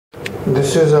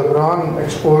This is abron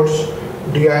exports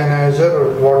deioniser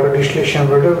or water distillation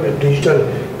meter with digital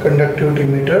conductivity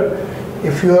meter.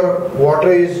 If your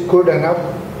water is good enough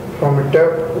from a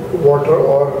tap water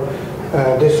or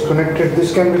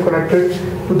this can be connected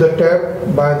to the tap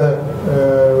by the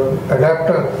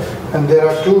adapter, and there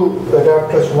are two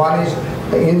adapters. One is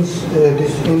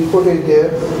this input is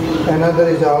there, another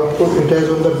is output. It has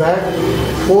on the back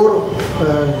for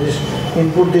this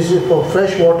input. This is for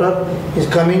fresh water is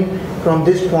coming from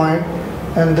this point,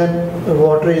 and then the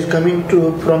water is coming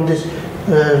from this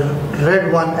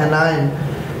red one anion.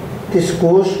 This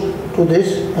goes to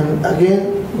this and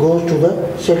again goes to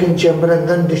the second chamber, and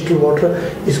then distilled water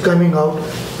is coming out.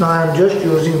 Now I am just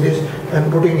using this and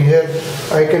putting here.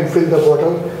 I can fill the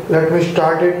bottle. Let me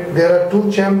start it. There are two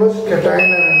chambers, cation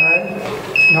and anion.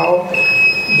 Now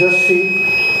just see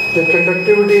the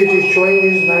conductivity it is showing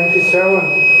is 97.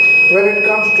 When it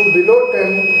comes to below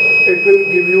 10, it will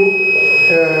give you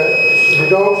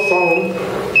without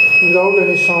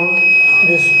any sound,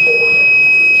 this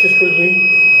will be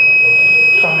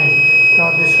coming.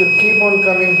 Now this will keep on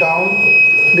coming down.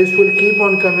 This will keep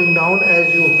on coming down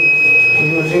as you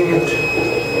using it.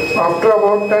 After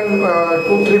about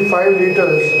 2, 3, 5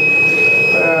 liters,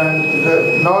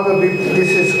 now this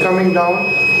is coming down.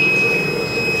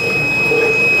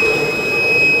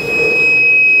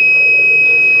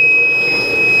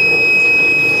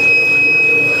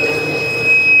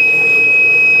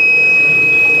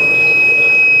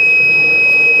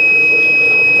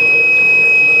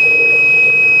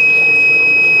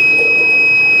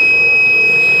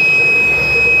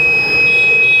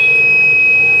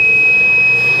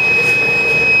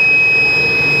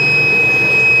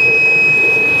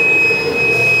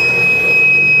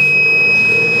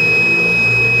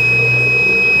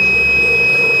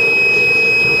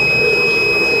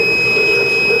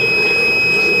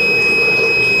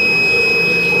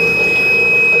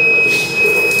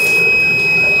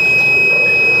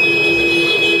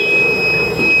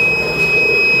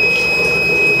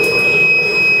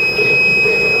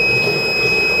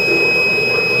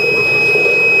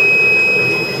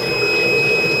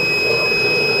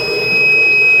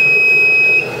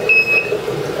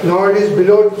 Now it is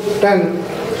below 10,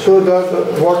 so the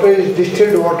water is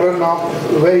distilled water, now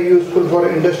very useful for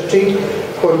industry,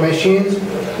 for machines.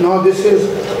 Now this is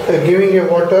giving a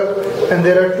water, and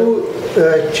there are two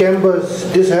chambers.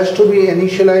 This has to be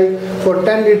initialized for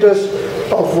 10 liters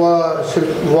of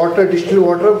water, distilled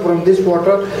water. From this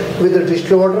water with the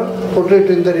distilled water, put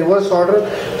it in the reverse order,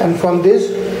 and from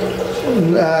this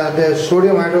the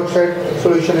sodium hydroxide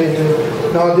solution is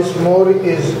now distilled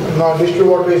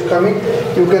water is coming.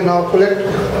 You can now collect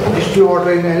distilled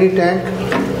water in any tank.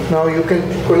 Now you can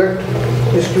collect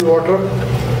distilled water.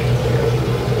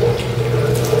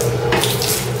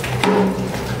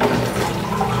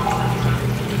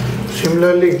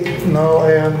 Similarly, now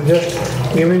I am just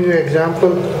giving you an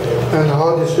example and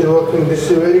how this is working. This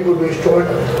is a very good instrument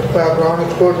by abron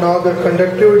export. Now the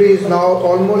conductivity is now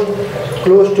almost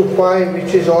close to 5,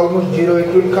 which is almost 0.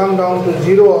 It will come down to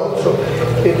 0 also.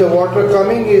 If the water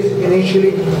coming is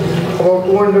initially about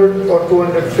 200 or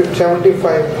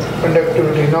 275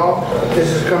 conductivity, now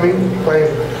this is coming 5.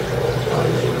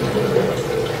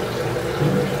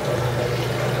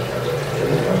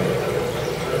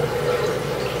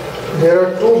 There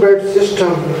are two bed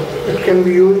system. It can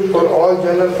be used for all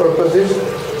general purposes.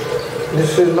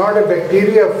 This is not a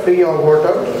bacteria free of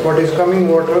water, what is coming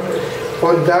water.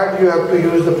 For that you have to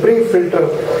use the pre-filter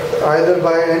either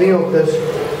by any of this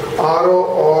RO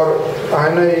or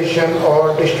ionization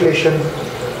or distillation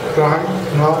plant.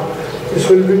 Now this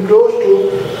will be close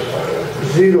to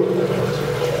 0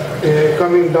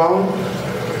 coming down.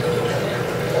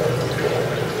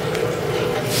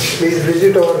 Please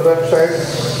visit our website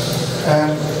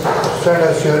and send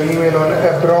us your email on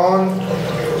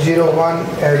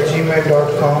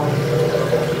abron01@gmail.com.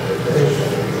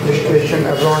 Distillation,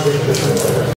 abron distillation.